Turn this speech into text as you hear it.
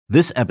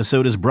This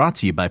episode is brought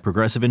to you by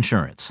Progressive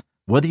Insurance.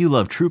 Whether you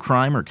love true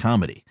crime or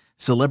comedy,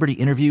 celebrity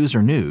interviews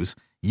or news,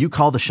 you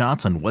call the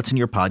shots on what's in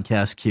your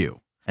podcast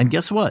queue. And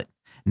guess what?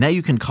 Now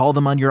you can call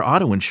them on your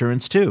auto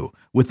insurance too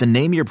with the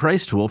Name Your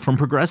Price tool from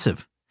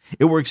Progressive.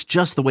 It works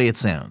just the way it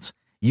sounds.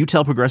 You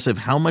tell Progressive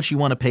how much you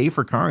want to pay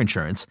for car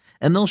insurance,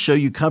 and they'll show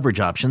you coverage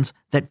options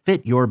that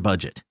fit your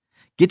budget.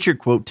 Get your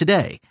quote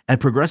today at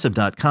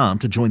Progressive.com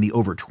to join the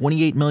over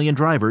 28 million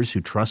drivers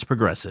who trust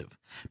Progressive.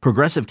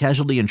 Progressive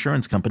Casualty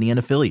Insurance Company and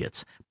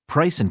Affiliates.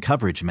 Price and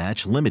coverage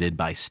match limited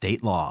by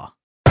state law.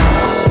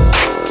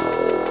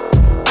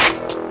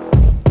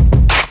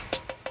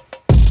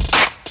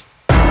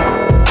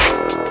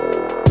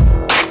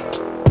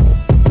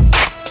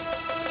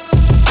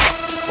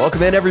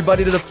 Welcome in,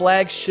 everybody, to the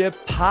Flagship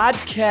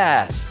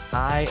Podcast.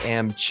 I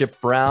am Chip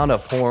Brown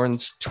of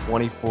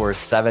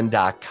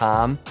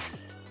Horns247.com,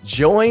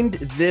 joined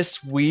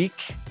this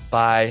week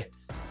by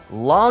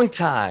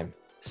longtime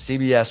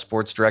CBS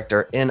sports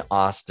director in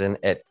Austin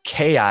at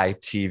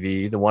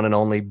KITV, the one and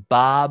only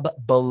Bob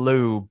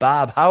Ballou.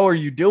 Bob, how are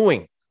you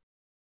doing?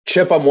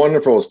 Chip, I'm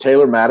wonderful. Is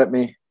Taylor mad at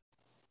me?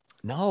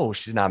 No,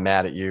 she's not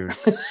mad at you.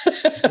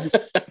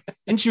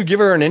 Didn't you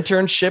give her an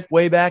internship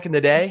way back in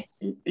the day?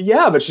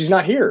 Yeah, but she's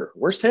not here.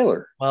 Where's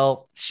Taylor?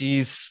 Well,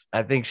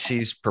 I think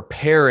she's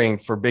preparing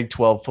for Big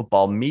 12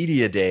 football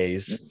media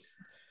days.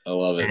 I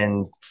love it.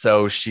 And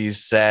so she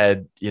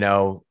said,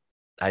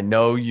 I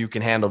know you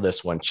can handle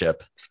this one,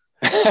 Chip.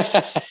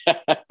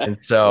 And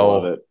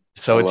so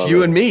it's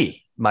you and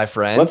me, my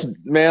friend.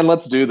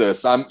 Let's do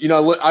this.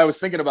 I was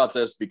thinking about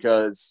this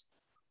because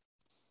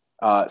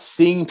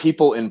seeing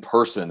people in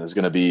person is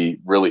going to be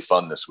really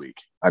fun this week.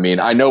 I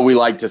mean, I know we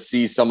like to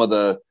see some of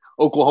the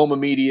Oklahoma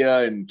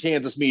media and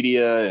Kansas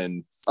media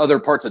and other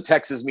parts of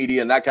Texas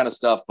media and that kind of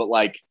stuff. But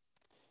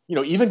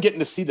even getting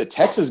to see the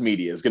Texas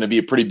media is going to be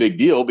a pretty big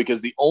deal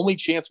because the only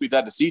chance we've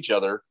had to see each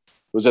other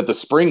was at the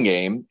spring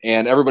game,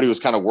 and everybody was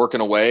kind of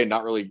working away and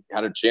not really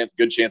had a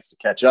good chance to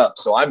catch up.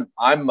 So I'm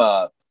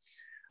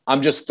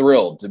just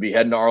thrilled to be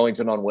heading to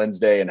Arlington on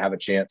Wednesday and have a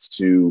chance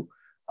to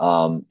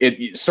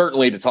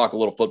certainly to talk a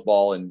little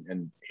football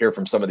and hear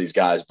from some of these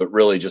guys, but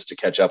really just to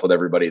catch up with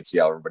everybody and see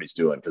how everybody's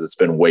doing because it's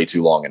been way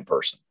too long in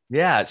person.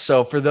 Yeah.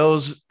 So for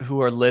those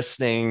who are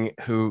listening,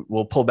 who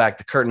will pull back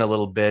the curtain a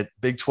little bit,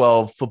 Big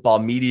 12 football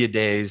media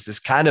days is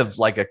kind of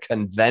like a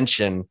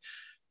convention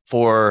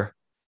for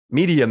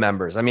media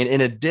members. I mean,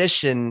 in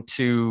addition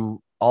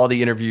to all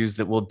the interviews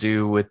that we'll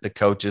do with the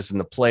coaches and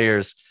the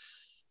players,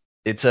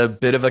 it's a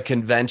bit of a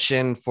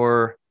convention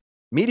for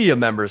media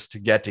members to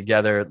get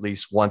together at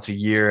least once a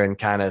year and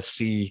kind of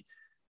see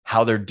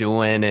how they're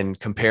doing and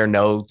compare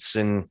notes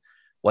and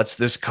what's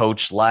this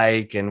coach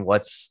like and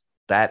what's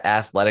that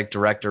athletic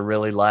director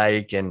really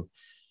like. And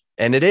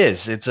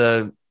it's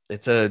a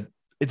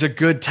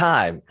good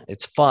time.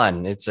 It's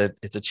fun. It's a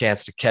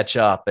chance to catch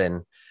up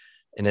and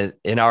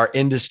in our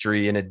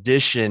industry, in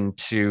addition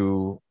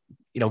to,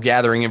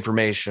 gathering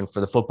information for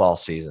the football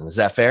season. Is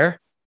that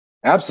fair?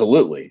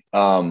 Absolutely.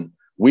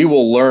 We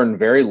will learn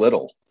very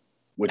little,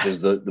 which is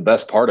the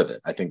best part of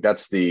it. I think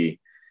that's the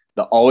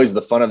always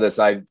the fun of this.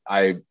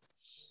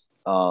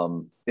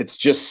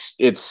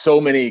 It's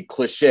so many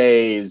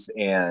cliches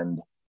and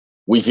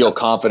we feel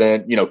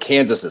confident.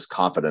 Kansas is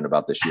confident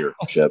about this year,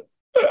 Chip.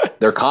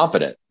 They're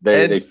confident.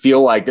 They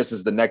feel like this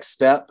is the next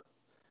step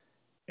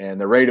and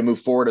they're ready to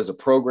move forward as a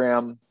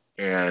program.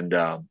 And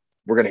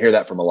we're going to hear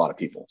that from a lot of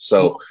people.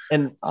 So,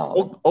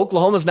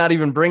 Oklahoma's not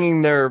even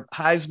bringing their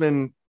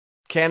Heisman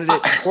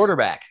candidate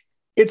quarterback.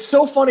 It's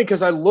so funny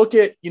because I look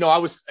at,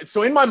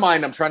 in my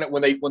mind, I'm trying to,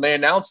 when they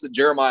announced that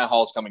Jeremiah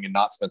Hall's coming and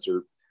not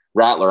Spencer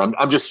Rattler,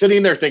 I'm just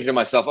sitting there thinking to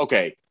myself,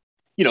 okay,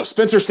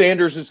 Spencer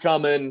Sanders is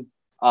coming.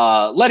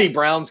 Letty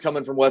Brown's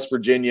coming from West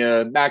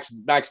Virginia. Max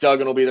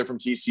Duggan will be there from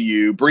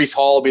TCU. Breece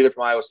Hall will be there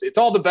from Iowa State. It's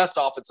all the best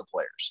offensive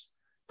players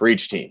for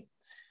each team.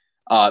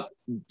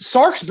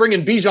 Sark's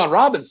bringing Bijan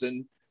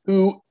Robinson,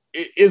 who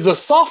is a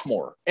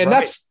sophomore. And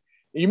right.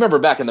 You remember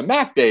back in the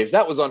MAC days,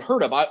 that was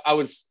unheard of. I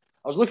was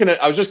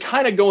just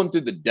kind of going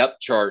through the depth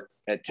chart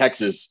at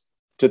Texas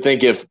to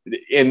think if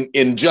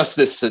in just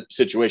this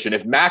situation,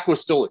 if Mac was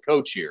still a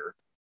coach here,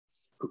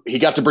 he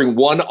got to bring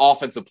one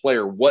offensive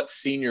player, what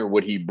senior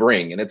would he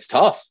bring? And it's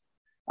tough.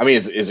 I mean,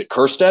 is it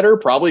Kerstetter?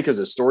 Probably because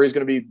his story is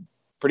going to be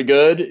pretty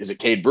good. Is it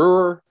Cade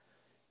Brewer?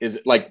 Is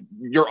it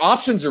your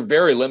options are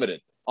very limited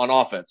on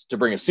offense to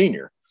bring a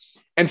senior.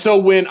 And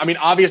so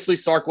obviously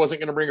Sark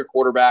wasn't going to bring a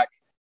quarterback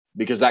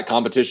because that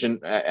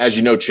competition, as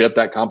you know, Chip,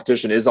 that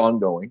competition is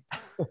ongoing.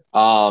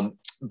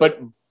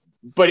 But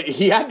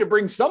he had to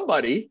bring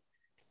somebody,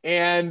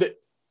 and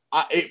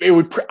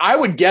I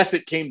would guess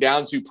it came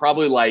down to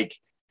probably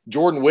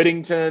Jordan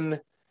Whittington,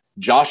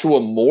 Joshua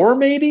Moore,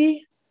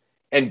 maybe,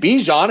 and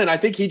Bijan. And I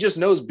think he just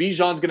knows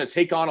Bijan's going to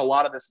take on a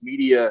lot of this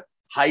media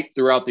hype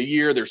throughout the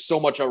year. There's so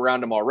much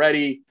around him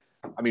already.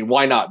 I mean,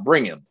 why not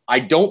bring him? I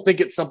don't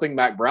think it's something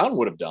Mac Brown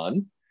would have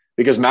done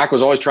because Mac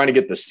was always trying to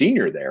get the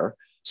senior there.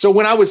 So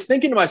when I was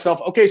thinking to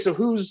myself, okay, so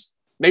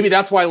maybe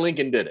that's why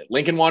Lincoln did it.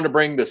 Lincoln wanted to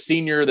bring the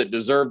senior that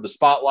deserved the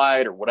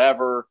spotlight or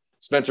whatever.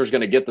 Spencer's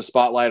going to get the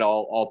spotlight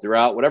all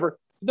throughout, whatever.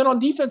 Then on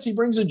defense, he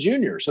brings a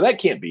junior. So that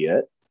can't be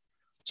it.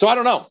 So I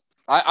don't know.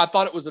 I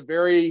thought it was a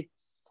very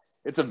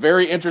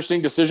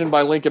interesting decision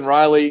by Lincoln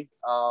Riley.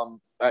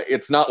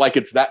 It's not like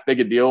it's that big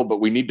a deal, but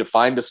we need to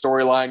find a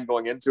storyline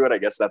going into it. I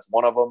guess that's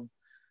one of them.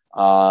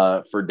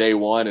 For day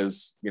one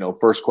is,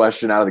 first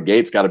question out of the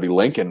gate's got to be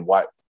Lincoln.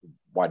 Why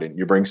didn't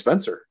you bring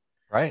Spencer?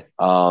 Right.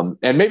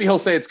 And maybe he'll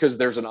say it's because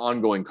there's an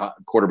ongoing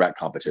quarterback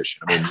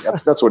competition. I mean,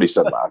 that's what he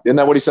said last. Isn't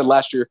that what he said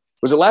last year?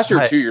 Was it last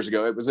year or 2 years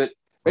ago?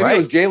 Maybe it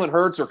was Jalen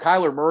Hurts or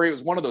Kyler Murray. It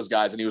was one of those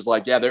guys. And he was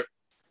like, yeah,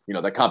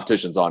 that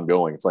competition's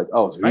ongoing. It's like,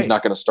 so he's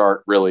not going to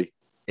start really.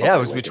 Yeah, it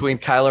was between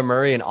Kyler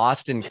Murray and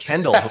Austin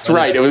Kendall. That's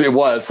right. It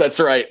was. That's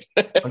right.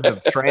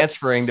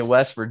 Transferring to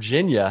West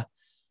Virginia.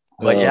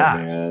 But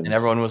man. And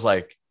everyone was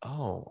like,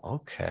 oh,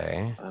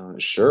 okay.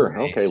 Sure.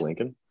 Right. Okay,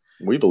 Lincoln.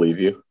 We believe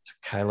you.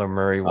 Kyler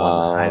Murray won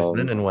the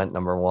Heisman and went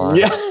number one.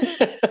 Yeah.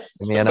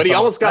 But he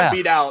almost got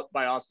beat out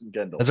by Austin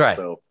Kendall. That's right.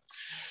 So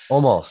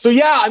almost. So,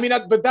 yeah, I mean,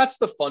 but that's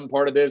the fun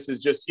part of this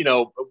is just,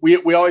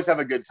 we always have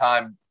a good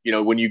time,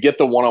 when you get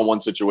the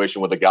one-on-one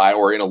situation with a guy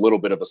or in a little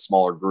bit of a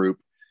smaller group,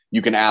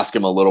 you can ask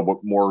him a little bit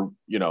more,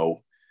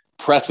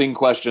 pressing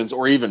questions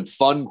or even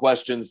fun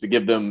questions to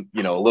give them,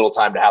 a little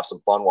time to have some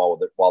fun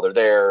while they're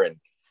there. And,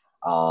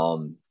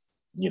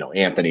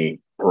 Anthony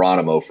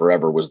Geronimo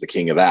forever was the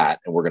king of that.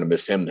 And we're going to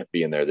miss him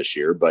being there this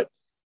year. But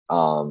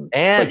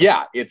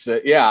yeah,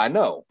 I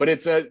know,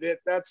 but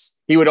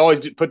he would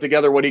always put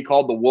together what he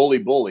called the woolly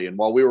bully. And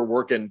while we were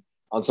working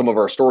on some of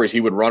our stories,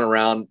 he would run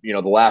around,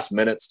 the last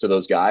minutes to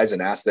those guys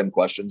and ask them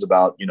questions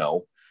about,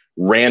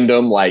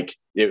 random, like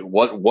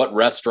what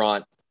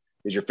restaurant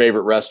is your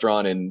favorite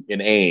restaurant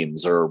in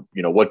Ames, or,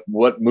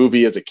 what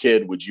movie as a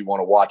kid would you want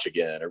to watch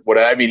again, or what?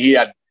 I mean, he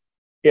had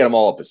them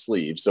all up his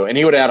sleeve. So, and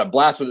he would have had a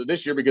blast with it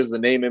this year because of the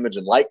name, image,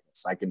 and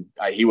likeness.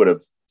 He would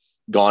have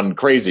gone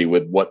crazy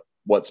with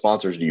what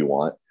sponsors do you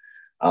want?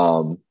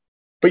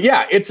 But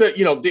yeah, it's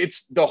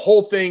the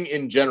whole thing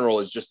in general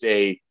is just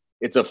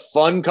it's a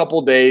fun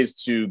couple days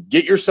to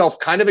get yourself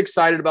kind of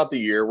excited about the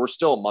year. We're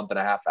still a month and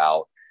a half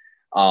out.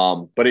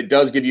 But it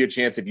does give you a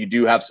chance if you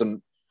do have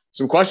some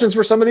questions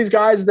for some of these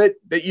guys that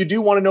you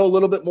do want to know a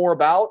little bit more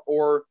about,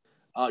 or,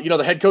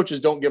 the head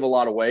coaches don't give a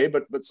lot away,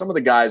 but some of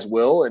the guys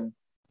will. And,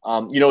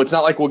 it's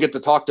not like we'll get to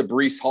talk to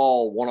Breece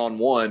Hall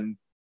one-on-one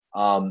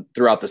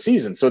throughout the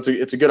season. So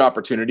it's a good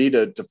opportunity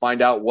to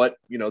find out what,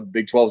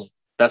 Big 12's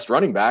best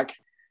running back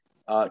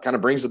kind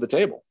of brings to the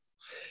table.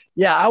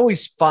 Yeah. I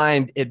always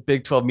find at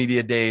Big 12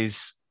 Media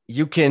Days,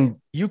 you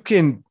can,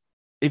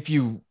 if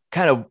you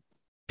kind of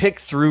pick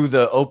through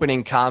the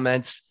opening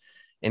comments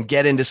and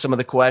get into some of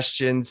the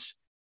questions,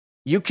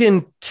 you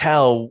can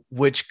tell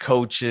which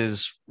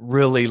coaches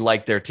really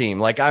like their team.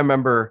 Like I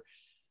remember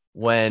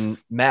when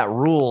Matt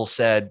Rule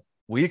said,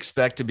 we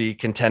expect to be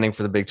contending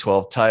for the Big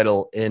 12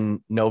 title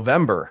in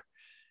November.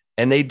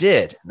 And they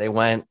did. They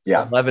went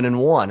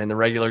 11-1 in the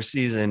regular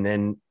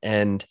season.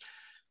 And,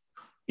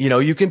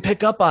 you can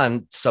pick up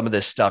on some of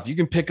this stuff. You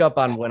can pick up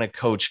on when a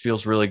coach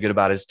feels really good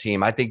about his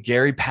team. I think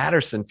Gary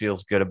Patterson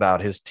feels good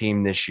about his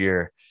team this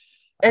year.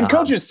 And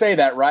coaches say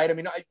that, right? I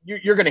mean,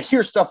 you're going to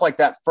hear stuff like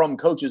that from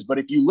coaches, but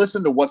if you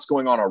listen to what's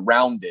going on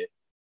around it,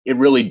 it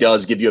really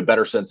does give you a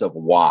better sense of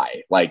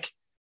why. Like,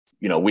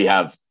 we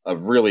have a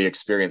really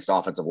experienced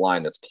offensive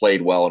line that's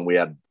played well, and we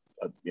had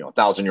a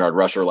 1,000-yard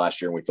rusher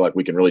last year, and we feel like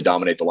we can really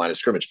dominate the line of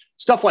scrimmage.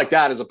 Stuff like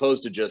that, as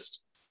opposed to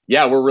just,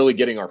 we're really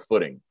getting our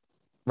footing.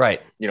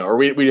 Right. Or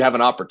we have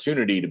an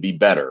opportunity to be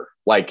better.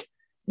 Like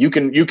you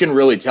can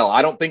really tell.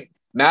 I don't think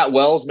Matt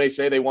Wells may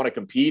say they want to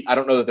compete. I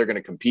don't know that they're going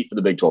to compete for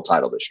the Big 12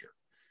 title this year.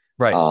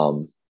 Right.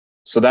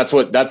 So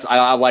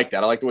I like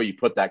that. I like the way you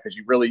put that, because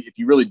if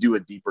you really do a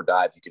deeper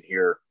dive, you can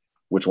hear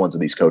which ones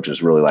of these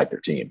coaches really like their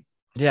team.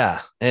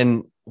 Yeah.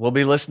 And we'll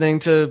be listening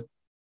to,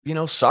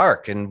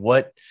 Sark and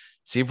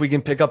see if we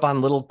can pick up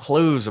on little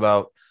clues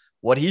about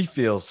what he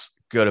feels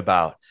good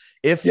about.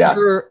 If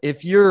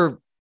you're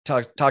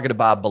talking to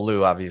Bob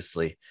Ballou,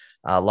 obviously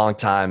a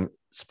longtime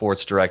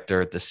sports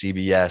director at the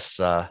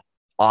CBS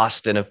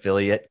Austin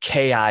affiliate,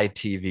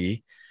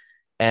 KITV.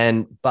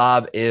 And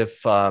Bob,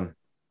 if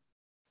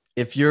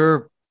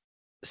you're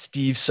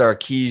Steve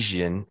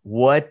Sarkisian,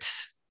 what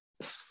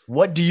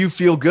do you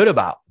feel good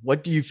about?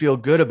 What do you feel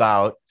good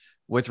about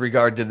with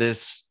regard to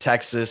this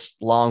Texas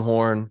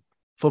Longhorn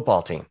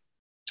football team?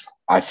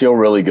 I feel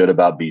really good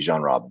about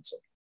Bijan Robinson.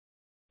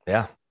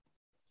 Yeah.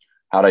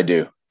 How'd I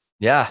do?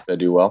 Yeah. Did I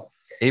do well?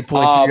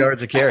 8.2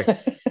 yards a carry.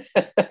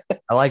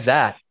 I like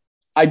that.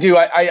 I do.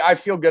 I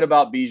feel good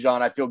about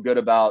Bijan. I feel good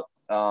about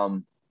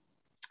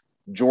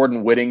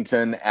Jordan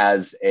Whittington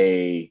as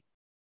a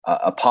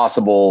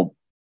possible.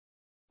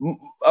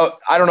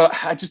 I don't know.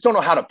 I just don't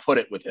know how to put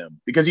it with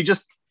him, because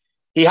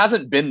he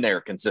hasn't been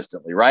there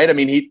consistently, right? I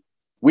mean,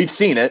 we've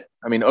seen it.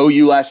 I mean,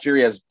 OU last year,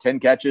 he has 10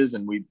 catches,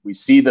 and we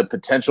see the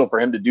potential for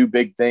him to do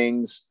big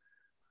things.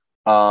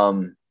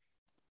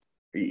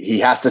 He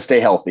has to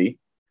stay healthy.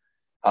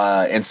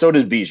 And so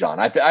does Bijan.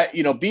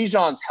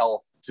 Bijan's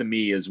health to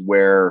me is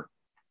where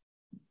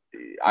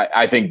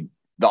I think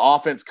the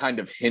offense kind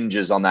of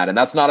hinges on that. And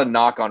that's not a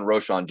knock on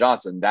Roschon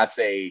Johnson. That's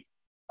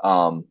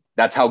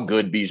that's how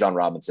good Bijan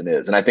Robinson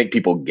is. And I think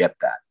people get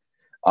that.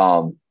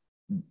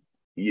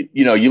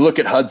 You look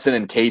at Hudson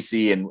and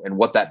Casey and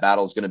what that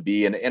battle is going to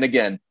be. And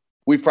again,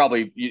 you've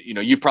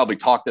probably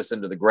talked this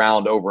into the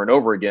ground over and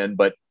over again,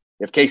 but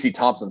if Casey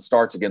Thompson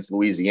starts against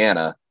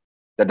Louisiana,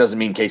 that doesn't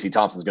mean Casey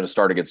Thompson is going to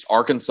start against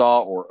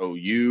Arkansas or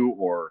OU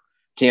or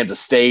Kansas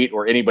State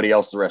or anybody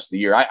else the rest of the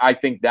year. I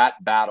think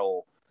that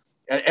battle,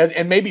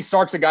 and maybe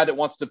Sark's a guy that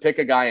wants to pick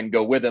a guy and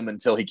go with him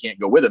until he can't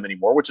go with him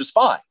anymore, which is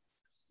fine.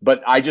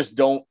 But I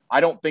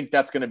don't think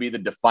that's going to be the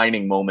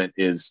defining moment.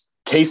 Is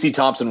Casey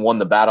Thompson won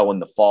the battle in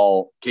the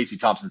fall. Casey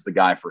Thompson's the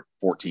guy for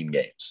 14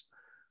 games.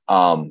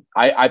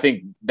 I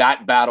think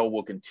that battle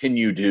will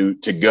continue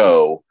to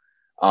go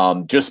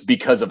just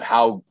because of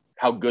how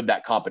good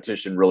that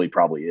competition really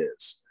probably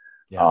is.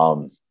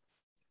 Yeah.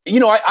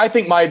 I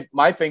think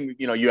my thing,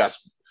 you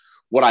asked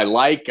what I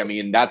like. I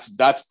mean,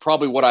 that's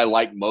probably what I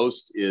like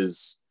most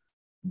is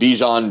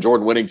Bijan,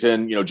 Jordan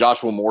Whittington.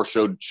 Joshua Moore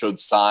showed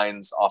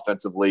signs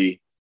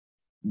offensively.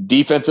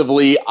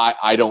 Defensively,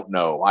 I don't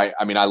know.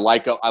 I mean, I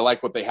like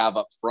what they have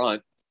up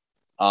front.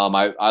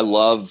 I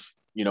love,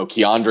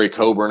 Keandre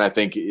Coburn, I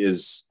think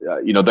is,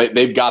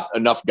 they've got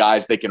enough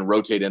guys they can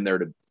rotate in there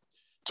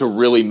to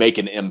really make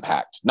an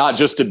impact, not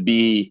just to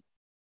be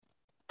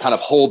kind of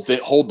hold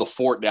the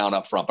fort down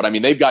up front. But I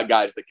mean, they've got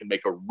guys that can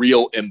make a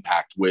real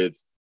impact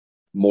with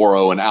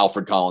Morrow and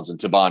Alfred Collins and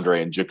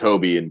Tavondre and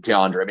Jacoby and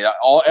Keandre. I mean,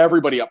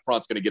 everybody up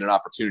front is going to get an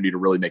opportunity to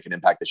really make an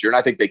impact this year. And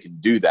I think they can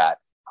do that.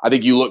 I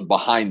think you look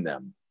behind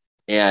them,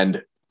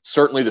 and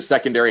certainly the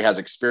secondary has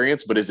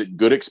experience, but is it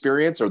good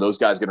experience? Are those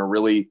guys going to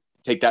really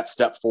take that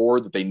step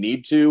forward that they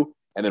need to?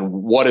 And then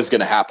what is going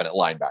to happen at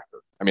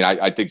linebacker? I mean,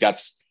 I think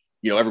that's,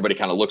 everybody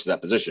kind of looks at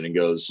that position and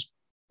goes,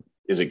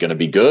 is it going to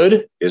be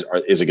good? Is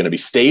it going to be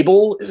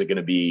stable? Is it going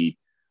to be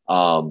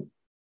a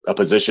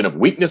position of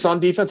weakness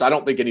on defense? I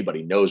don't think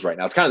anybody knows right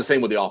now. It's kind of the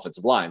same with the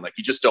offensive line. Like,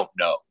 you just don't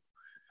know.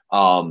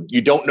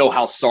 You don't know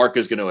how Sark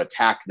is going to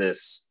attack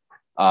this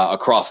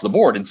across the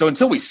board. And so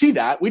until we see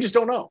that, we just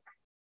don't know.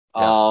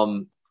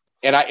 Yeah.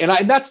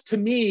 And that's, to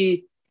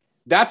me,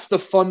 that's the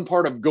fun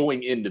part of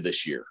going into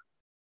this year.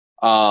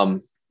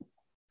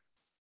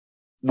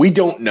 We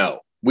don't know.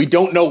 We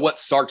don't know what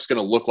Sark's going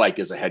to look like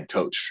as a head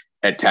coach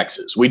at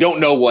Texas. We don't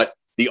know what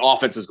the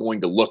offense is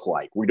going to look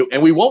like.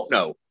 And we won't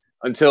know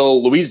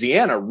until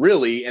Louisiana,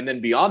 really, and then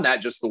beyond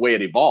that, just the way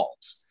it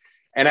evolves.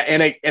 And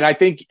I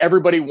think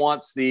everybody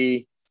wants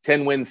the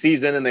 10-win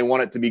season and they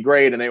want it to be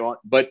great,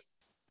 but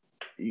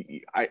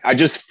I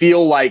just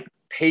feel like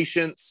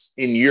patience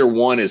in year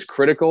one is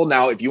critical.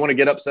 Now, if you want to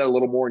get upset a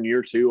little more in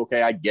year two,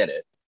 okay, I get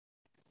it.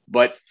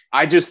 But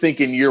I just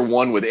think in year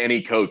one with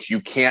any coach, you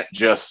can't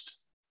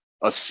just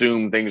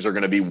assume things are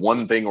going to be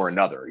one thing or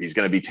another. He's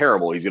going to be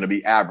terrible. He's going to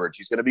be average.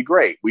 He's going to be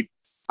great.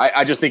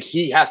 I just think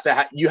he has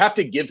to you have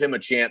to give him a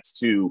chance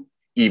to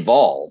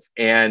evolve.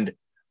 And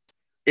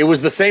it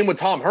was the same with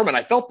Tom Herman.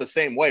 I felt the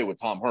same way with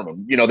Tom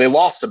Herman. They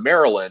lost to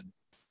Maryland,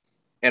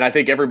 and I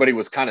think everybody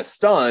was kind of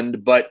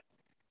stunned, but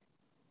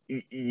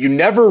you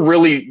never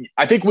really,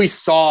 I think we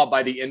saw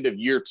by the end of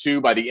year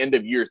two, by the end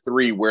of year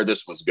three, where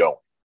this was going.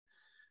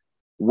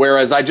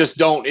 Whereas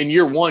in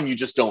year one, you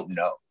just don't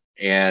know.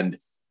 And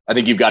I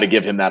think you've got to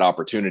give him that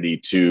opportunity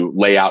to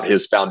lay out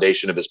his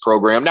foundation of his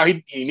program. Now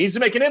he needs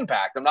to make an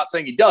impact. I'm not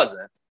saying he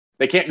doesn't.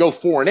 They can't go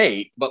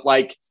 4-8, but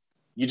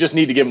you just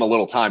need to give him a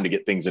little time to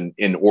get things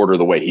in order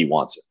the way he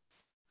wants it.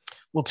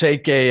 We'll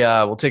take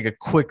a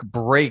quick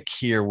break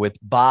here with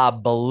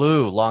Bob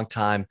Ballou,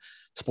 longtime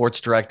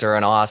sports director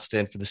in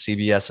Austin for the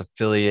CBS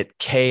affiliate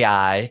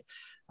KI.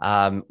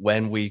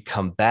 When we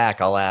come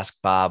back, I'll ask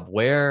Bob,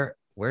 where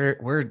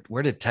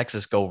did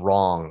Texas go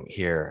wrong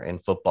here in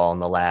football in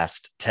the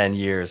last 10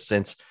 years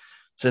since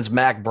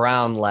Mack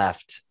Brown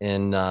left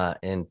in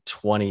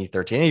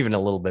 2013, even a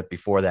little bit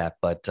before that.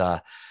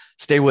 But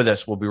stay with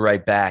us. We'll be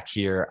right back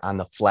here on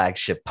the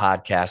Flagship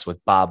Podcast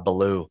with Bob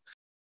Ballou.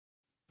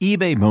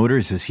 eBay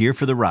Motors is here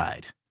for the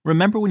ride.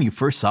 Remember when you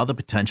first saw the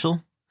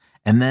potential?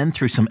 And then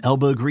through some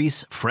elbow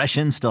grease, fresh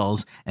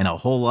installs, and a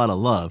whole lot of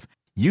love,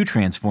 you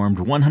transformed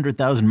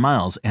 100,000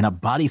 miles and a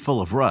body full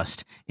of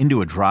rust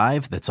into a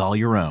drive that's all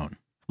your own.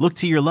 Look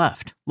to your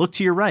left. Look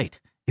to your right.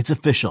 It's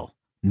official.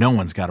 No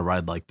one's got a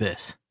ride like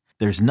this.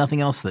 There's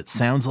nothing else that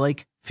sounds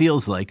like,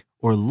 feels like,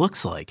 or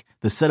looks like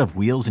the set of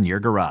wheels in your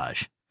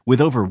garage.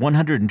 With over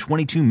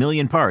 122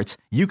 million parts,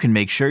 you can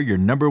make sure your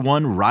number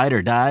one ride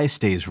or die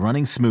stays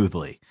running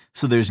smoothly.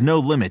 So there's no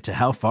limit to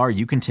how far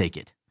you can take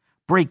it.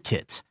 Brake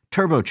kits,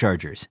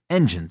 turbochargers,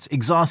 engines,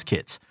 exhaust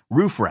kits,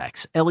 roof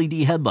racks, LED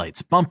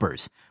headlights,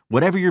 bumpers,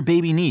 whatever your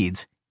baby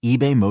needs,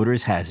 eBay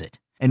Motors has it.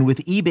 And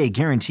with eBay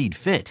Guaranteed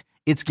Fit,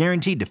 it's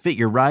guaranteed to fit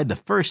your ride the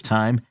first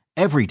time,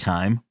 every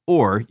time,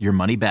 or your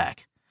money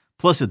back.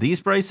 Plus, at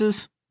these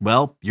prices,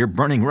 well, you're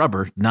burning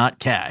rubber, not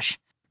cash.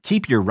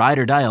 Keep your ride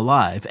or die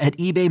alive at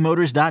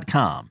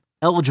ebaymotors.com.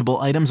 Eligible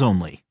items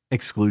only.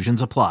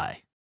 Exclusions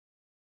apply.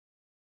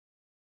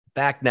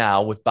 Back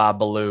now with Bob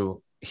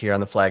Ballou here on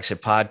the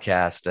Flagship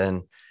Podcast.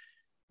 And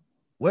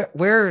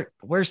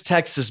where's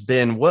Texas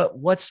been?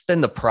 What's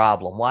been the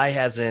problem? Why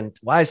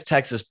has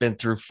Texas been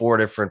through 4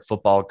 different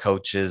football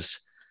coaches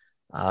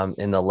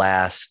in the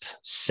last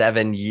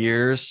 7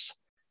 years?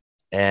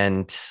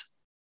 And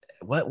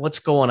what's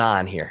going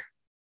on here?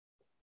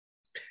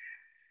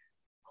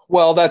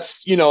 Well,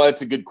 that's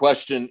a good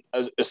question,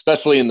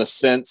 especially in the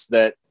sense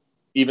that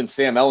even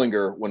Sam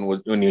Ehlinger,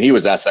 when he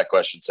was asked that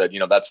question, said,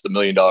 that's the $1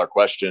 million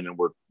question, and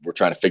we're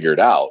trying to figure it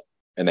out,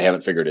 and they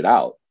haven't figured it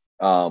out.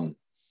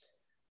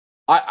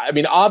 I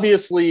mean,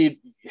 obviously,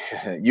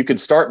 you could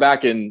start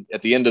back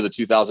at the end of the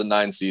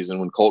 2009 season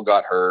when Colt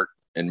got hurt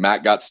and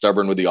Mac got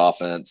stubborn with the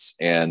offense,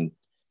 and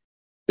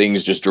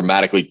things just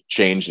dramatically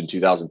changed in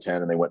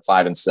 2010, and they went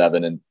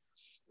 5-7. And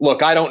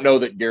look, I don't know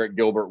that Garrett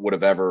Gilbert would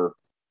have ever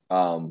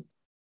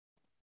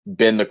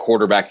been the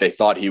quarterback they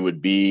thought he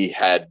would be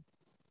had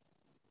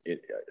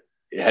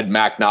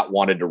Mac not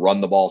wanted to run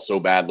the ball so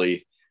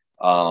badly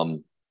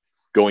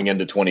going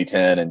into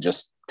 2010 and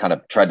just kind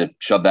of tried to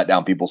shove that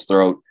down people's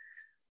throat.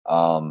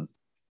 And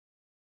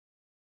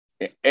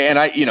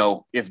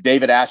if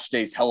David Ash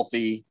stays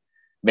healthy,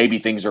 maybe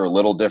things are a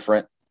little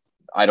different.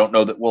 I don't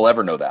know that we'll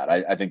ever know that.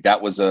 I think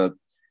that was the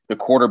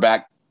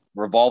quarterback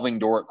revolving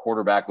door at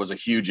quarterback was a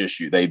huge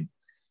issue.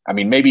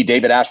 Maybe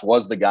David Ash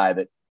was the guy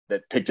that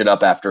picked it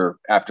up after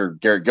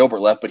Garrett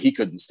Gilbert left, but he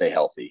couldn't stay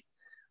healthy.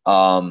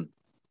 And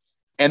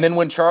then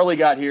when Charlie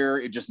got here,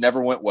 it just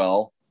never went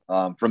well.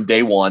 From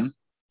day one,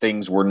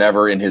 things were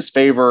never in his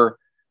favor.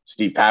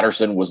 Steve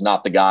Patterson was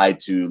not the guy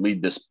to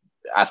lead this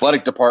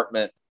athletic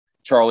department.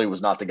 Charlie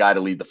was not the guy to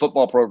lead the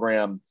football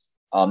program.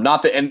 I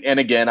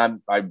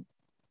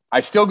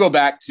still go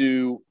back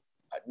to,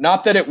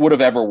 not that it would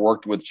have ever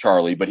worked with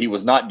Charlie, but he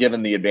was not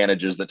given the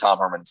advantages that Tom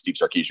Herman and Steve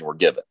Sarkisian were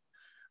given.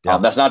 Yeah.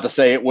 That's not to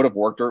say it would have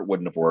worked or it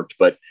wouldn't have worked,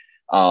 but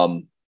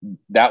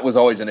that was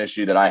always an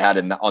issue that I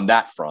had on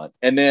that front.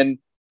 And then,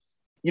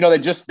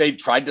 they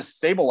tried to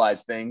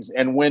stabilize things.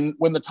 And when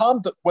the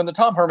Tom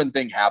Herman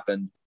thing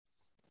happened,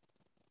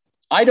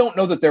 I don't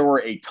know that there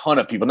were a ton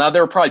of people. Now,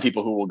 there were probably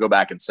people who will go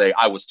back and say,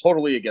 I was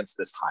totally against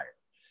this hire.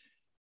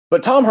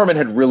 But Tom Herman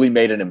had really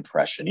made an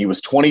impression. He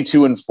was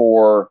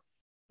 22-4.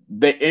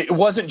 It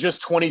wasn't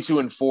just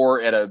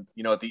 22-4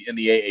 in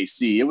the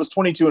AAC. It was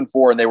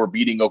 22-4, and they were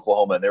beating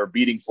Oklahoma, and they were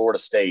beating Florida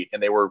State,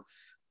 and they were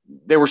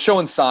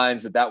showing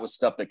signs that was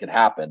stuff that could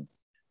happen.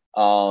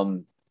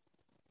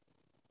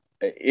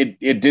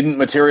 It didn't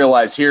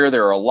materialize here.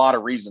 There are a lot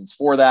of reasons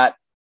for that.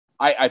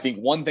 I think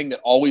one thing that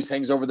always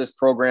hangs over this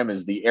program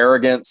is the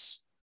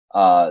arrogance,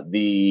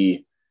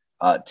 the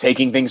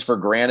taking things for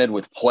granted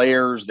with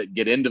players that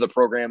get into the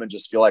program and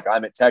just feel like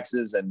I'm at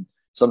Texas. And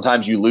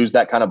sometimes you lose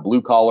that kind of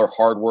blue collar,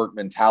 hard work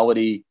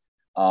mentality.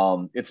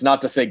 It's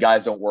not to say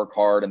guys don't work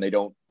hard and they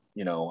don't,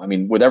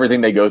 with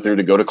everything they go through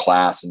to go to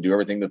class and do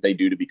everything that they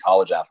do to be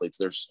college athletes,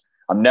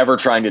 I'm never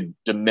trying to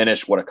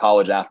diminish what a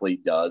college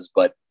athlete does,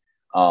 but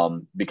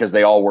because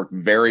they all work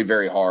very,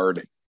 very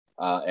hard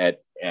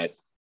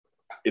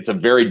it's a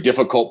very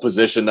difficult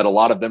position that a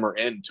lot of them are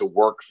in to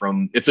work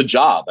from. It's a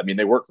job. I mean,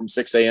 they work from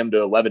 6 a.m.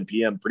 to 11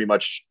 p.m. pretty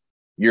much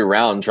year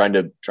round, trying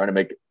to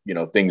make,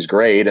 things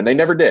great. And they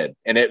never did.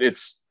 And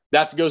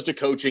that goes to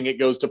coaching. It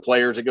goes to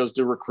players. It goes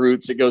to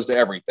recruits. It goes to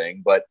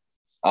everything. But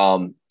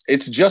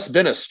it's just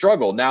been a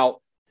struggle.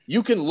 Now,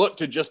 you can look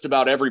to just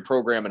about every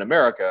program in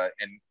America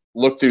and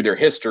look through their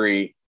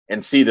history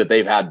and see that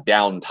they've had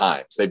down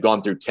times. They've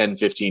gone through 10,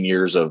 15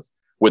 years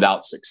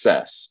without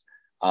success.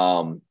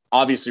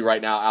 Obviously,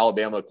 right now,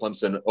 Alabama,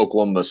 Clemson,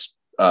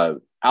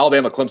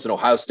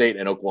 Ohio State,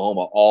 and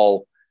Oklahoma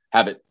all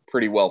have it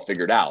pretty well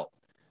figured out.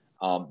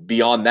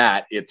 Beyond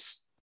that,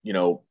 it's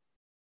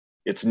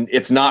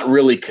not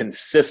really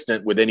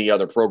consistent with any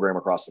other program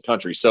across the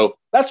country. So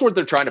that's what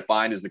they're trying to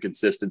find is the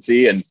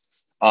consistency. And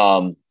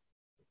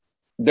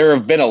there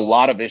have been a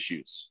lot of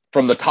issues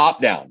from the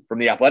top down, from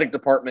the athletic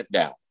department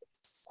down,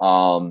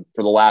 for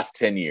the last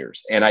 10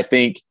 years. And I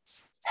think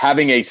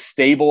having a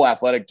stable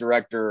athletic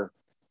director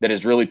that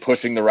is really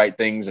pushing the right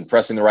things and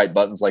pressing the right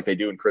buttons like they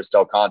do in Chris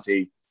Del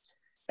Conte.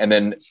 And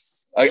then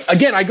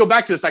again, I go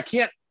back to this. I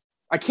can't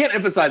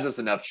emphasize this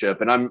enough,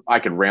 Chip, and I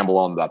could ramble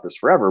on about this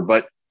forever,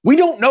 but we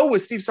don't know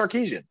with Steve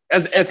Sarkisian.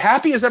 As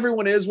happy as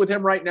everyone is with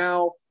him right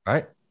now,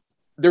 right?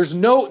 We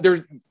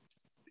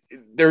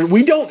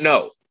don't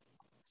know.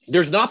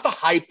 There's not the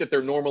hype that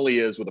there normally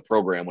is with a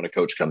program when a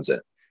coach comes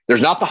in.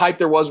 There's not the hype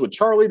there was with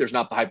Charlie. There's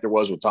not the hype there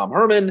was with Tom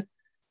Herman.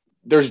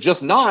 There's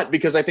just not,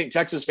 because I think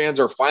Texas fans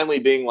are finally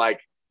being like,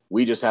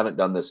 we just haven't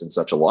done this in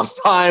such a long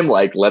time.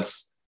 Like,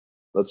 let's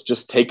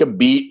just take a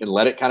beat and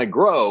let it kind of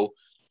grow.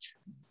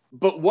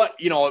 But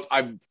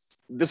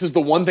this is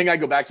the one thing I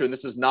go back to, and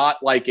this is not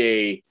like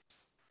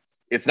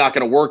it's not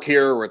going to work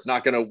here or it's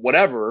not going to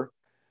whatever.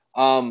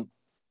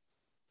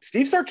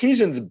 Steve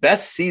Sarkisian's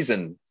best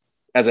season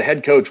as a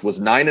head coach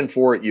was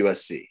 9-4 at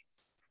USC.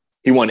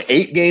 He won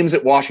 8 games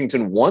at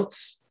Washington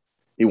once.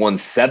 He won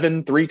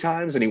 7 3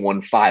 times, and he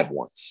won 5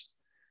 once.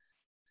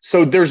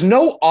 So there's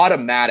no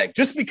automatic,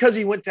 just because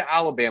he went to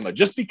Alabama,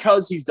 just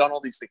because he's done all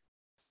these things,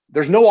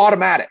 there's no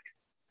automatic.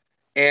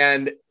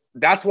 And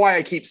that's why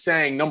I keep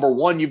saying, number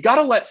one, you've got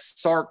to let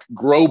Sark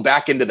grow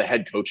back into the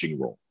head coaching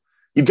role.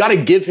 You've got to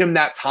give him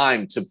that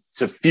time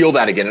to feel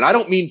that again. And I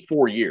don't mean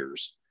 4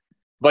 years,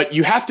 but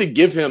you have to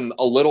give him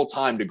a little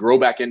time to grow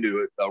back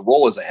into a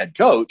role as a head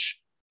coach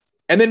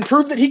and then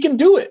prove that he can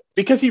do it,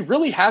 because he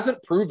really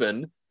hasn't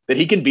proven that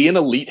he can be an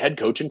elite head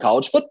coach in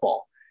college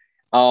football.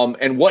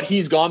 And what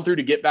he's gone through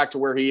to get back to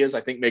where he is,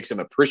 I think makes him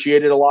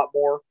appreciated a lot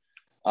more.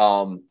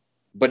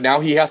 But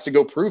now he has to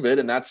go prove it.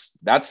 And that's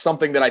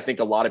something that I think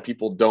a lot of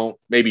people don't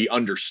maybe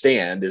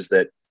understand, is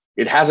that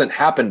it hasn't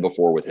happened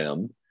before with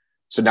him.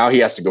 So now he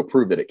has to go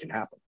prove that it can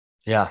happen.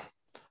 Yeah.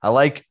 I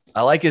like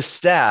his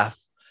staff,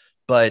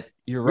 but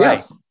you're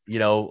right.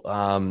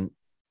 Yeah.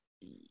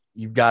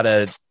 You've got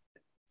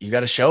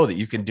to show that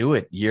you can do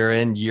it year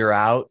in, year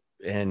out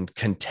and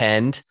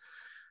contend.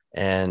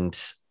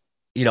 And,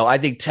 I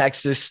think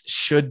Texas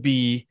should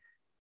be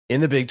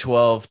in the Big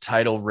 12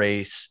 title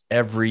race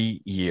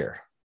every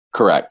year.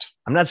 Correct.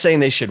 I'm not saying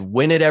they should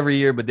win it every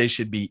year, but they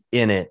should be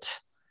in it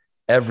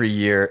every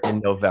year in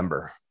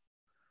November.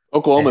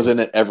 Oklahoma's in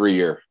it every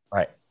year.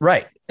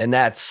 Right. And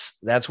that's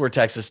where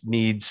Texas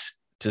needs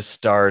to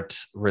start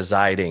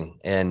residing.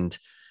 And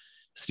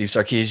Steve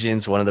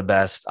Sarkisian's one of the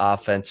best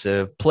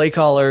offensive play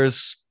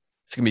callers.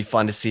 It's going to be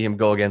fun to see him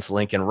go against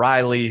Lincoln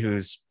Riley,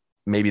 who's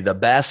maybe the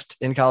best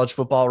in college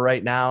football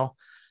right now.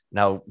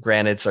 Now,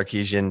 granted,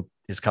 Sarkisian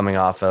is coming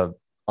off an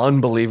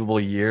unbelievable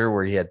year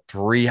where he had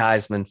 3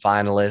 Heisman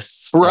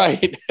finalists.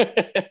 Right.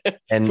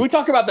 And can we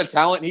talk about the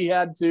talent he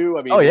had too?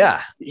 I mean,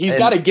 he's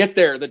got to get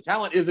there. The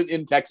talent isn't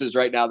in Texas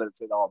right now that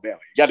it's in Alabama.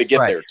 You got to get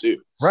there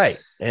too. Right.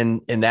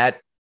 And that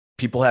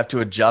people have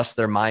to adjust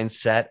their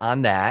mindset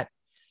on that,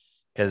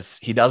 because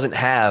he doesn't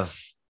have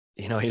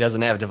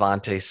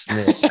Devontae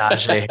Smith,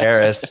 Najee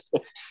Harris,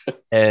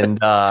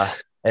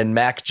 and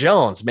Mac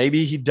Jones.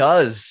 Maybe he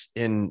does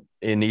in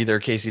either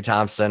Casey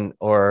Thompson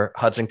or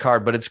Hudson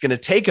Card, but it's going to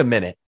take a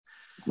minute,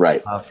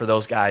 right, for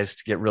those guys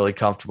to get really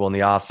comfortable in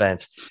the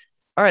offense.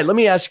 All right, let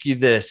me ask you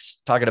this.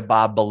 Talking to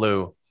Bob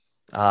Ballou,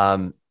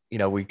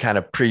 we kind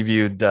of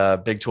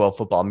previewed Big 12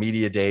 football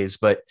media days,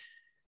 but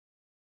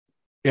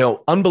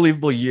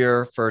unbelievable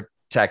year for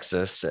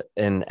Texas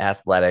in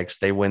athletics.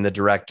 They win the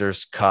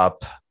Directors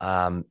Cup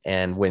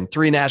and win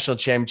 3 national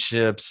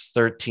championships,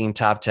 13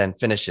 top 10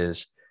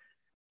 finishes.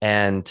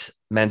 And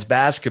men's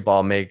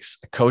basketball makes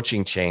a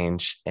coaching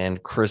change,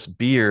 and Chris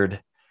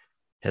Beard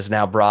has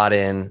now brought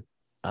in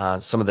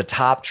some of the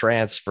top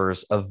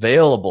transfers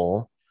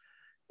available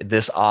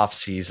this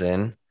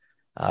offseason.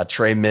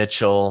 Trey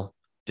Mitchell,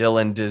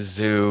 Dylan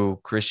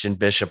Dizu, Christian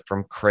Bishop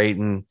from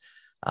Creighton,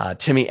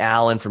 Timmy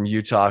Allen from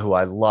Utah, who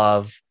I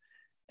love.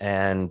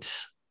 And,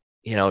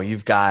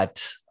 you've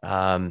got,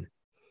 some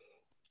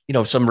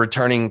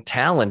returning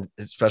talent,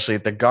 especially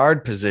at the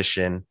guard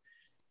position.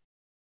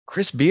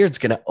 Chris Beard's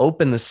going to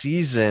open the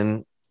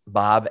season,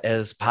 Bob,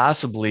 as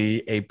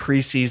possibly a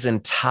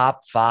preseason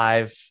top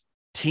 5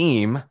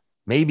 team,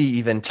 maybe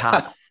even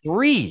top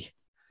 3.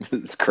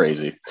 It's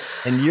crazy.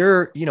 And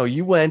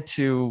you went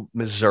to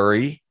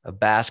Missouri, a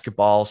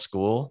basketball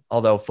school,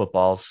 although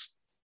football's,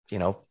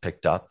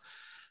 picked up.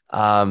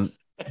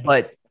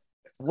 But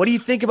what do you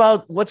think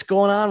about what's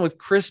going on with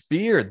Chris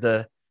Beard,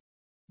 the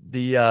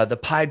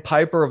Pied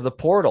Piper of the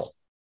portal?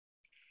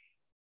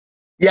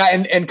 Yeah,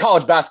 and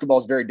college basketball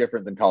is very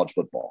different than college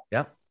football.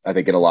 Yeah, I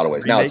think in a lot of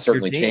ways. Now it's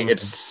certainly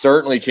It's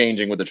certainly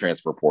changing with the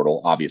transfer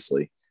portal,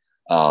 obviously.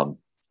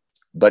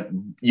 But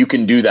you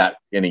can do that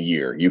in a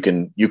year. You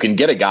can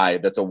get a guy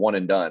that's a one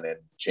and done and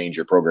change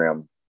your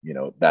program,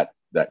 that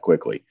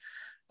quickly.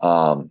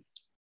 I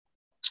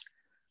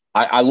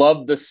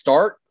love the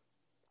start.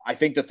 I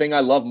think the thing I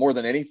love more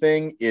than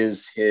anything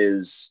is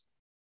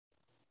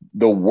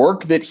the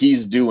work that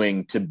he's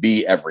doing to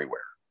be everywhere,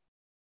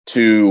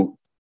 to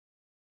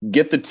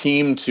get the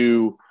team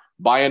to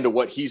buy into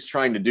what he's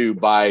trying to do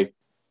by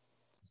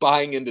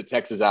buying into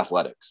Texas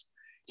athletics.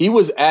 He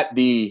was at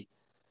the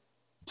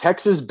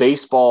Texas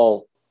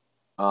baseball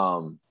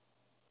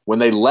when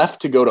they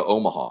left to go to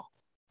Omaha.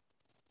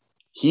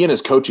 He and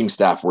his coaching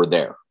staff were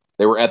there.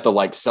 They were at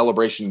the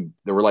celebration.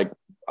 There were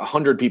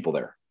 100 people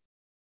there,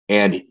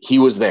 and he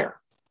was there.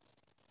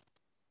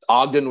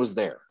 Ogden was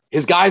there.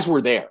 His guys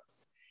were there.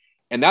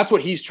 And that's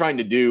what he's trying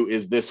to do,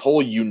 is this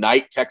whole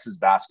unite Texas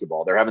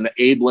basketball. They're having the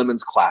Abe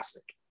Lemons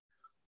Classic.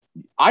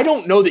 I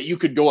don't know that you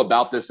could go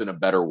about this in a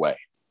better way.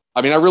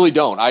 I mean, I really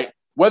don't.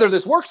 Whether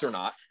this works or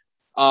not,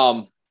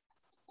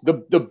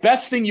 the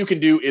best thing you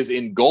can do is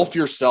engulf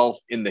yourself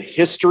in the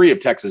history of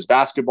Texas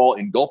basketball,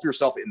 engulf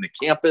yourself in the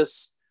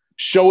campus,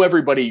 show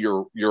everybody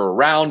you're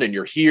around and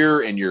you're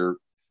here and you're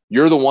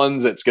the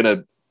ones that's going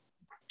to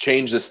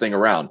change this thing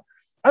around.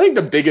 I think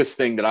the biggest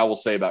thing that I will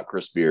say about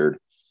Chris Beard,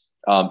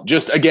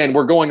 just again,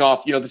 we're going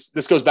off,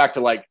 this goes back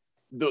to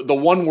the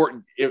one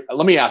word.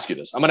 Let me ask you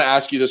this. I'm going to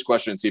ask you this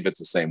question and see if it's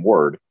the same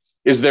word.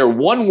 Is there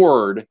one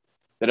word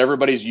that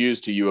everybody's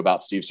used to you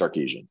about Steve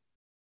Sarkisian?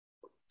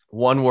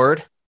 One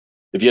word?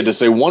 If you had to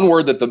say one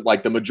word that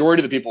the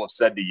majority of the people have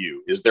said to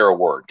you, is there a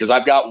word? Because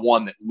I've got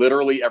one that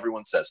literally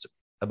everyone says to me.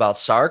 About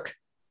Sark?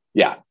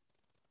 Yeah.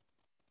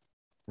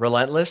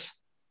 Relentless?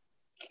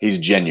 He's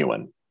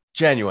genuine.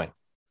 Genuine.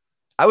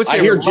 I would say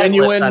I hear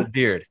genuine on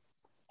Beard.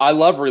 I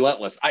love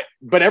relentless.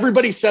 But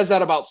everybody says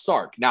that about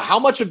Sark. Now, how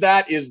much of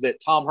that is that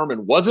Tom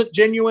Herman wasn't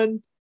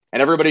genuine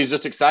and everybody's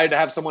just excited to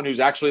have someone who's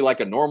actually like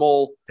a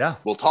normal,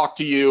 will talk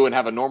to you and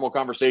have a normal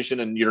conversation,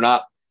 and you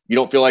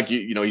don't feel like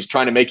he's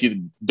trying to make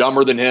you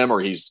dumber than him,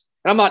 or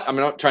I'm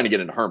not trying to get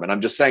into Herman.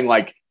 I'm just saying,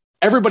 like,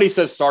 everybody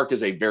says Sark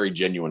is a very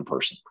genuine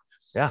person.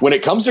 Yeah. When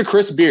it comes to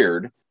Chris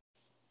Beard,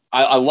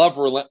 I love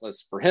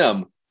relentless for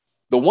him.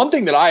 The one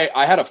thing that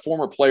I had a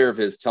former player of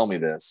his tell me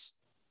this.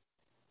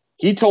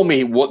 He told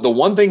me what the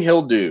one thing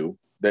he'll do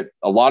that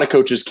a lot of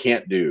coaches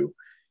can't do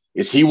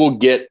is he will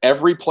get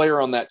every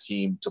player on that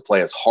team to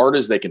play as hard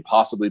as they can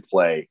possibly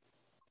play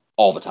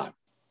all the time.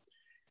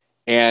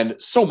 And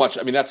so much,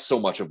 I mean, that's so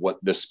much of what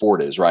this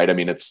sport is, right? I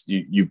mean, it's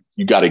you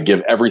got to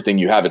give everything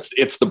you have.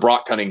 It's the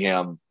Brock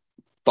Cunningham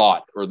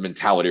thought or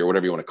mentality or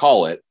whatever you want to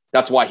call it.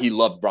 That's why he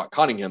loved Brock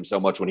Cunningham so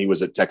much when he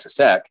was at Texas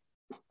Tech.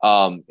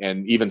 And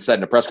even said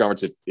in a press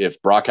conference,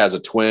 if Brock has a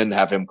twin,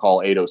 have him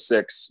call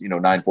 806,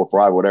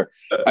 945, whatever.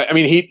 I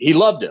mean, he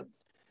loved him,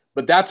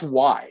 but that's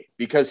why,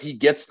 because he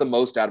gets the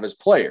most out of his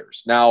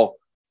players. Now,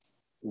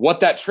 what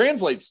that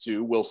translates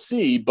to, we'll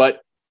see.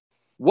 But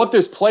what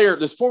this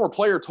former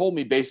player told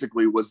me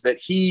basically was that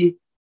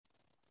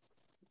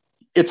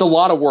it's a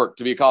lot of work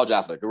to be a college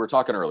athlete. We were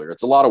talking earlier.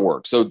 It's a lot of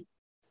work. So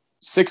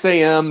 6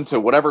 a.m. to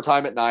whatever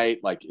time at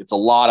night, like, it's a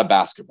lot of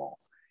basketball.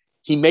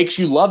 He makes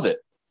you love it.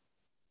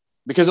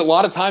 Because a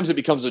lot of times it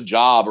becomes a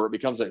job, or it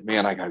becomes like,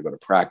 man, I got to go to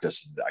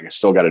practice. I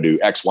still got to do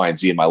X, Y, and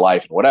Z in my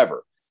life and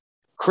whatever.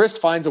 Chris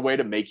finds a way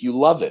to make you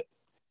love it.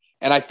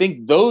 And I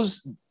think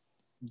those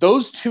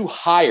two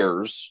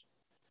hires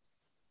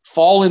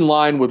fall in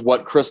line with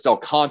what Chris Del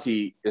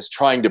Conte is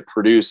trying to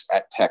produce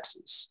at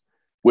Texas,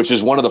 which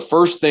is one of the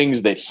first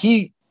things that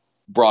he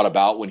brought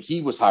about when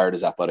he was hired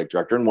as athletic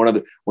director. And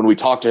when we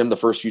talked to him the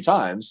first few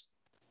times,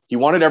 he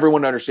wanted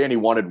everyone to understand he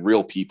wanted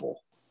real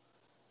people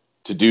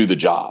to do the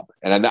job.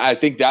 And I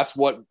think that's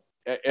what,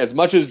 as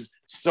much as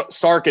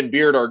Sark and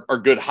Beard are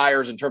good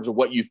hires in terms of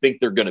what you think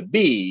they're going to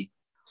be,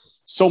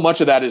 so much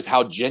of that is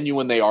how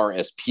genuine they are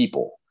as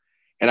people.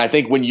 And I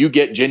think when you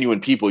get genuine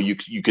people,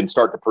 you can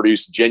start to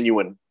produce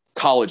genuine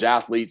college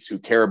athletes who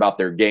care about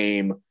their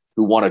game,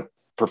 who want to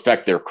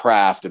perfect their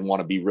craft and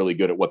want to be really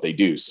good at what they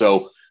do.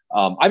 So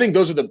I think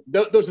those are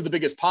the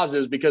biggest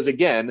positives, because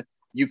again,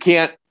 you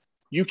can't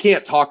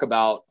talk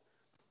about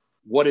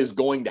what is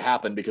going to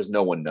happen because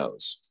no one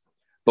knows.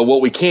 But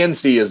what we can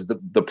see is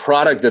the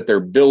product that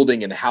they're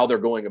building and how they're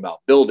going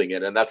about building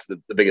it. And that's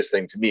the biggest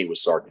thing to me with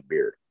Sark and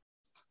Beard.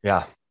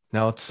 Yeah,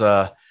 no, it's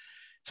a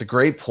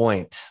great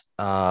point.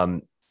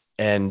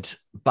 And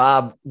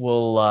Bob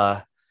will,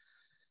 a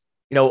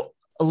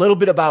little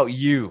bit about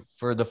you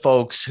for the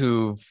folks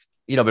who've,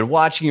 been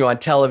watching you on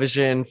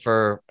television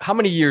for how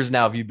many years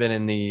now have you been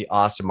in the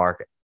Austin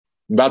market?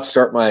 I'm about to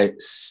start my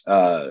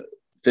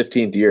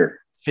 15th year.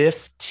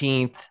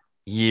 15th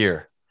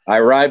year. I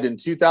arrived in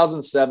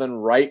 2007,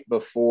 right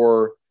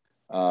before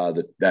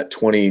that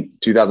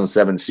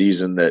 2007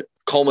 season that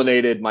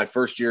culminated. My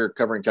first year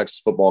covering Texas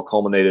football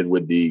culminated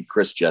with the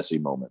Chris Jesse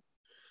moment.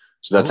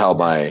 So that's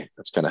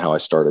kind of how I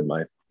started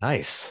my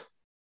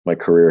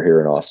career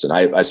here in Austin.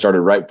 I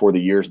started right before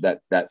the years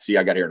that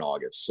I got here in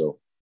August.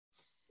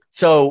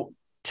 So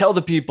tell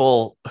the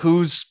people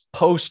whose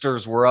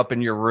posters were up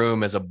in your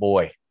room as a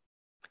boy,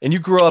 and you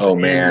grew up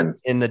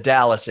in the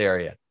Dallas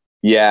area.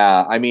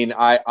 Yeah. I mean,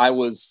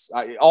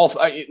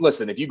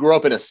 listen, if you grew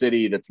up in a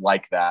city that's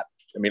like that,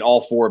 I mean,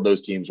 all four of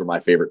those teams were my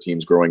favorite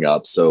teams growing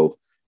up. So,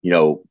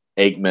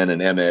 Aikman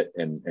and Emmett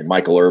and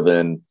Michael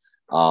Irvin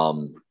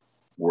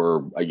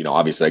were,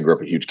 obviously I grew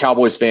up a huge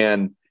Cowboys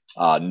fan.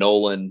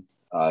 Nolan,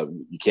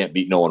 you can't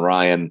beat Nolan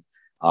Ryan.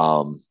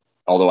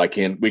 Although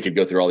we could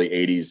go through all the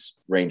 80s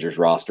Rangers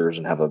rosters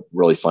and have a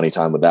really funny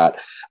time with that.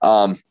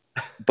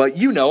 But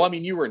you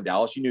were in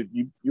Dallas.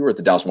 You were at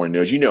the Dallas Morning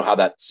News. You know how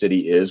that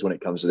city is when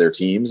it comes to their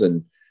teams.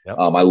 And yep.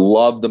 I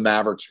loved the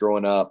Mavericks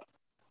growing up.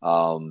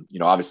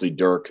 Obviously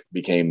Dirk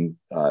became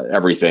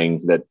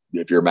everything that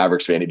if you're a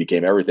Mavericks fan, he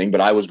became everything.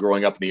 But I was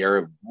growing up in the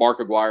era of Mark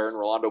Aguirre and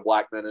Rolando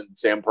Blackman and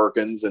Sam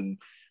Perkins and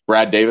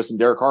Brad Davis and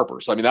Derek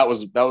Harper. So, I mean, that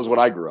was what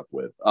I grew up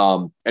with,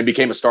 and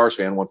became a Stars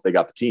fan once they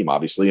got the team,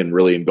 obviously, and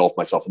really engulfed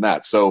myself in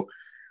that. So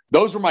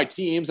those were my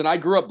teams. And I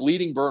grew up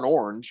bleeding burnt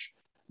orange.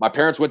 My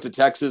parents went to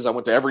Texas. I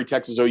went to every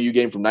Texas OU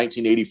game from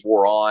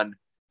 1984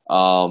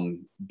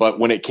 on. But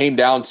when it came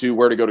down to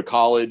where to go to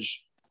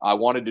college, I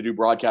wanted to do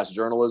broadcast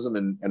journalism.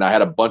 And I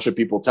had a bunch of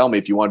people tell me,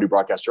 if you want to do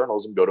broadcast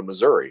journalism, go to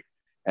Missouri.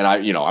 And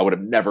I would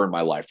have never in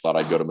my life thought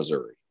I'd go to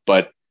Missouri,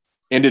 but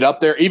ended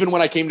up there. Even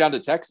when I came down to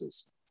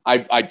Texas,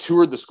 I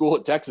toured the school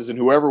at Texas, and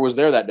whoever was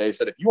there that day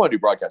said, if you want to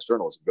do broadcast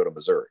journalism, go to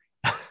Missouri.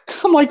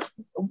 I'm like,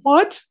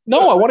 what?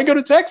 No, I want to go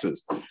to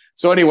Texas.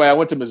 So anyway, I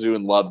went to Mizzou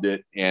and loved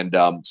it, and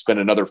spent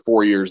another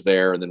 4 years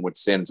there, and then went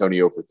to San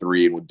Antonio for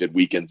 3 and did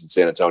weekends in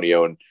San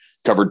Antonio and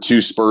covered 2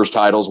 Spurs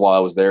titles while I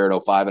was there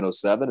in 05 and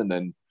 07, and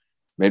then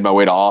made my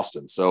way to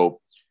Austin. So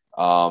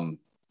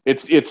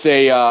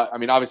I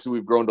mean, obviously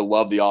we've grown to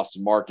love the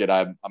Austin market.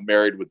 I'm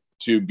married with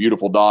two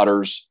beautiful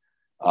daughters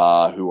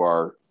who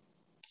are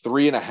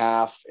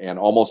 3.5 and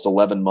almost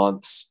 11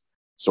 months.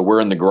 So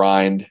we're in the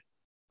grind,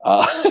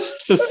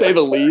 to say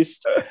the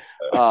least.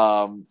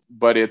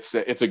 But it's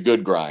a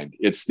good grind.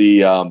 It's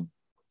the,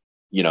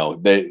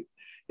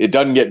 it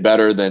doesn't get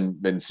better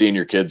than seeing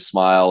your kids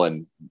smile.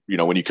 And,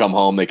 when you come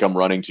home, they come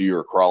running to you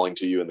or crawling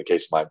to you in the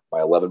case of my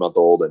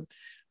 11-month-old. And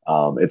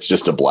it's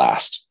just a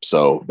blast.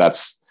 So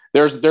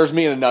there's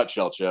me in a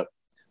nutshell, Chip.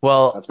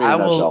 Well, that's me in a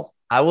nutshell.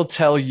 I will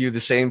tell you the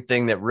same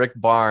thing that Rick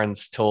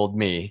Barnes told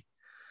me,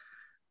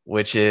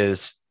 which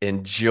is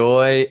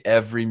enjoy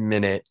every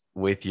minute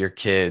with your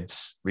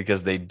kids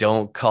because they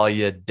don't call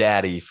you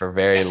daddy for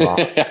very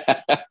long.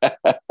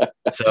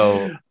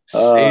 So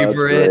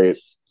savor it,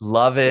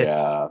 love it.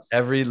 Yeah.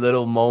 Every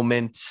little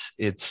moment.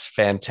 It's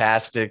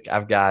fantastic.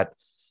 I've got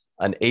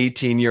an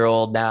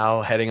 18-year-old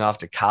now heading off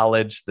to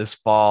college this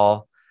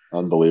fall.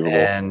 Unbelievable.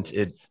 And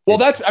Chip,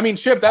 that's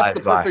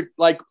the perfect,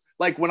 like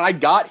when I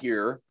got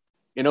here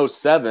in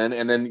 2007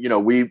 and then,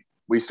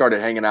 we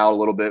started hanging out a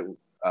little bit,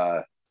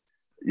 a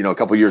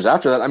couple years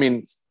after that. I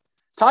mean,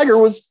 Tiger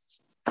was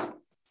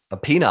a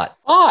peanut.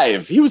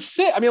 5. He was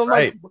 6. I mean,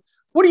 right. Like,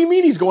 what do you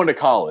mean he's going to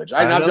college?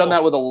 I've done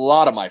that with a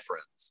lot of my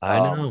friends. I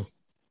know.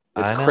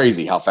 It's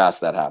crazy how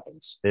fast that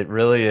happens. It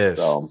really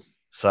is.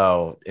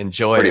 So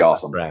enjoy. Pretty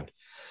awesome. Friend.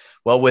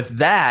 Well, with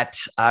that,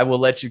 I will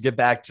let you get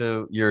back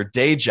to your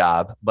day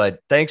job. But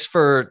thanks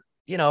for,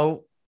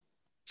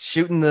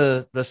 shooting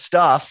the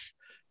stuff,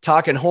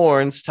 talking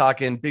horns,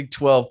 talking Big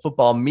 12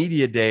 football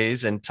media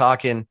days, and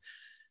talking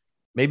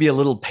maybe a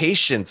little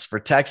patience for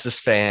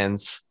Texas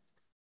fans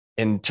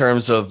in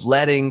terms of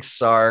letting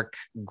Sark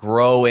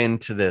grow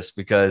into this,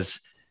 because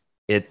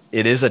it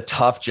is a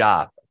tough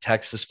job.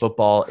 Texas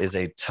football is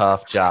a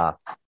tough job.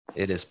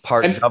 It is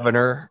part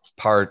governor,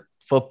 part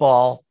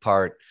football,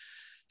 part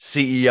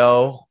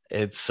CEO.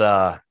 It's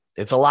a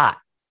lot.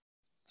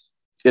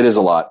 It is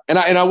a lot. And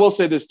I will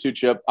say this too,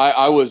 Chip.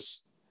 I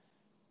was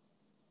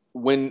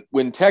when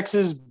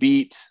Texas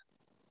beat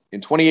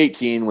in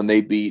 2018, when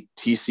they beat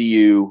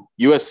TCU,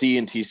 USC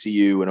and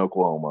TCU in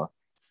Oklahoma,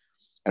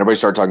 and everybody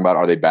started talking about,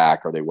 are they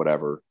back? Are they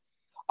whatever?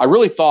 I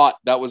really thought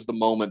that was the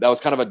moment. That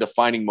was kind of a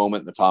defining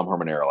moment in the Tom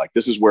Herman era. Like,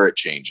 this is where it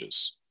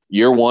changes.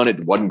 Year one,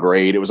 it wasn't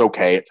great. It was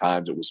okay at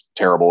times. It was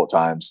terrible at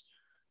times.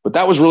 But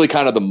that was really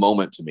kind of the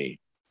moment to me.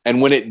 And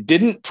when it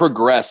didn't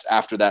progress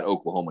after that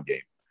Oklahoma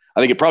game, I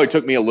think it probably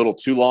took me a little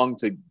too long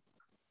to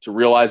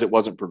realize it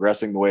wasn't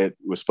progressing the way it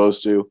was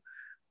supposed to.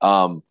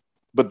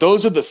 But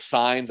those are the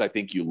signs I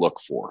think you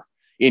look for.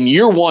 In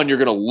year one, you're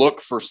going to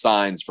look for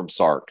signs from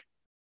Sark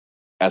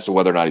as to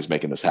whether or not he's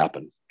making this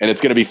happen. And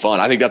it's going to be fun.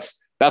 I think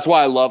that's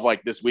why I love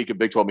like this week of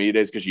Big 12 Media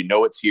Days, because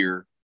it's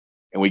here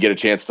and we get a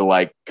chance to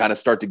like kind of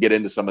start to get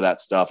into some of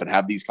that stuff and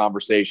have these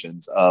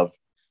conversations of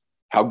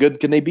how good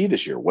can they be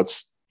this year?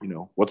 What's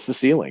the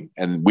ceiling?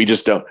 And we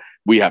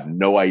have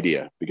no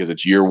idea because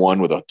it's year one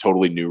with a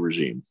totally new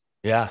regime.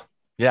 Yeah.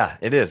 Yeah,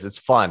 it is. It's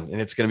fun.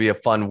 And it's going to be a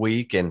fun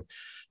week. And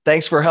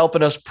thanks for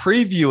helping us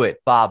preview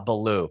it, Bob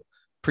Ballou.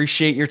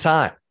 Appreciate your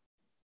time.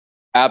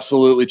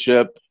 Absolutely,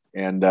 Chip.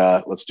 And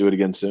let's do it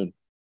again soon.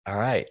 All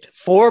right.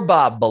 For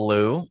Bob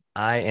Ballou,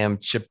 I am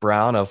Chip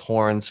Brown of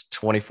Horns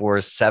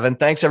 24/7.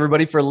 Thanks,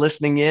 everybody, for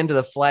listening in to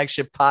the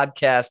flagship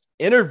podcast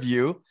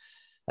interview.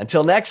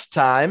 Until next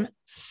time,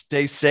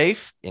 stay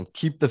safe and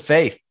keep the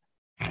faith.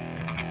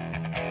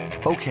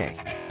 Okay,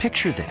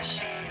 picture this.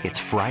 It's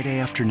Friday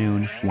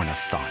afternoon when a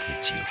thought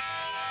hits you.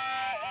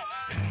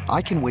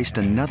 I can waste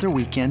another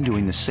weekend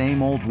doing the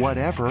same old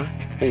whatever,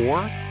 or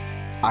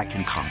I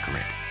can conquer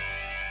it.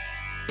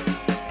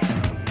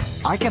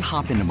 I can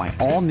hop into my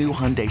all-new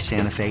Hyundai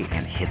Santa Fe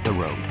and hit the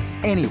road.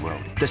 Any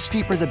road. The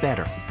steeper, the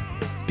better.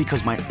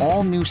 Because my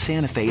all-new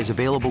Santa Fe is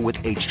available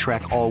with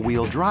H-Track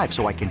all-wheel drive,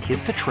 so I can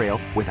hit the trail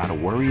without a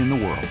worry in the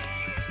world.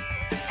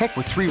 Heck,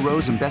 with 3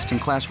 rows and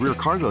best-in-class rear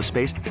cargo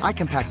space, I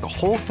can pack the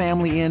whole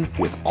family in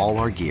with all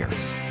our gear.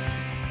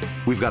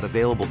 We've got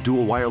available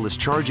dual wireless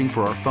charging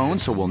for our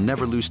phones, so we'll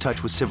never lose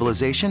touch with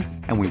civilization,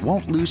 and we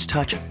won't lose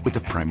touch with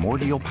the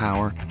primordial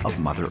power of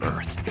Mother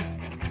Earth.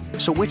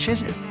 So which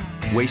is it?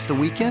 Waste the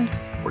weekend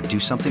or do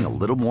something a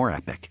little more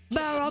epic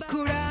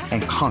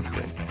and conquer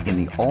it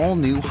in the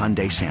all-new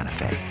Hyundai Santa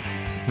Fe.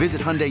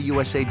 Visit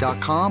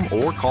HyundaiUSA.com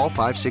or call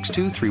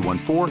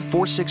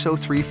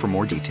 562-314-4603 for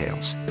more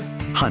details.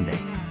 Hyundai,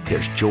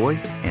 there's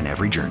joy in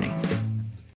every journey.